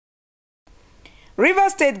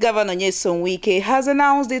Rivers State Governor Nyesom Wike has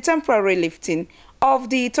announced the temporary lifting of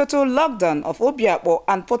the total lockdown of Obiakpo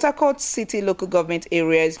and Port Harcourt City local government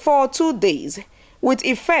areas for 2 days, with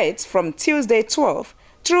effect from Tuesday 12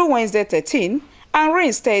 through Wednesday 13 and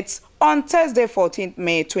reinstates on Thursday 14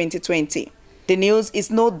 May 2020. The news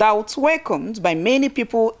is no doubt welcomed by many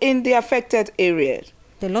people in the affected areas.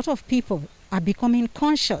 A lot of people are becoming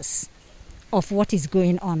conscious of what is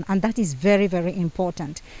going on, and that is very, very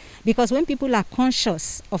important, because when people are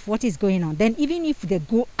conscious of what is going on, then even if they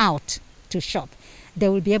go out to shop, they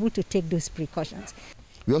will be able to take those precautions.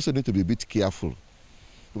 We also need to be a bit careful,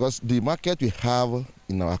 because the market we have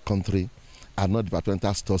in our country are not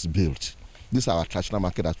departmental stores built. These are our traditional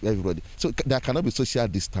market that everybody, so there cannot be social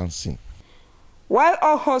distancing. While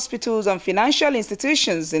all hospitals and financial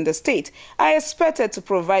institutions in the state are expected to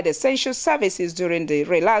provide essential services during the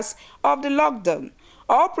relax of the lockdown,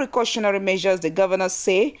 all precautionary measures, the governors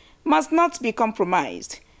say, must not be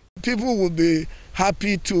compromised. People will be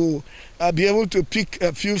happy to be able to pick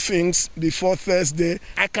a few things before Thursday.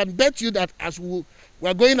 I can bet you that as we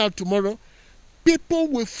are going out tomorrow, people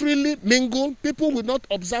will freely mingle, people will not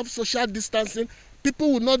observe social distancing,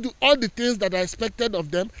 people will not do all the things that are expected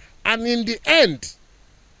of them. And in the end,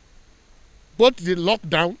 both the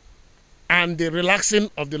lockdown and the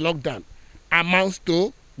relaxing of the lockdown amounts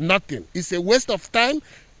to nothing. It's a waste of time,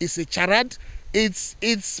 it's a charade, it's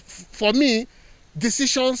for me,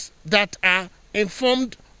 decisions that are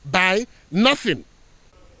informed by nothing.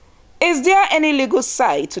 Is there any legal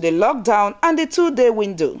side to the lockdown and the 2-day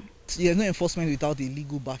window? There's no enforcement without a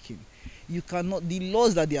legal backing. You cannot, the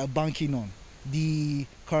laws that they are banking on, the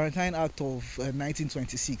Quarantine Act of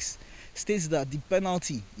 1926 states that the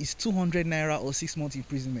penalty is 200 naira or 6 months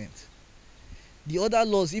imprisonment. The other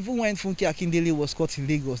laws, even when Funke Akindele was caught in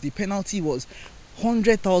Lagos, the penalty was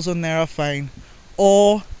 100,000 naira fine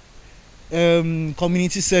or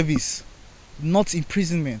community service, not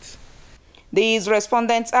imprisonment. These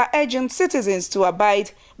respondents are urging citizens to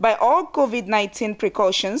abide by all COVID-19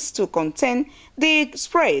 precautions to contain the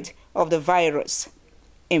spread of the virus.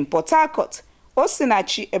 In Port Harcourt,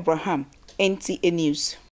 Osinachi Abraham, NTA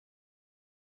News.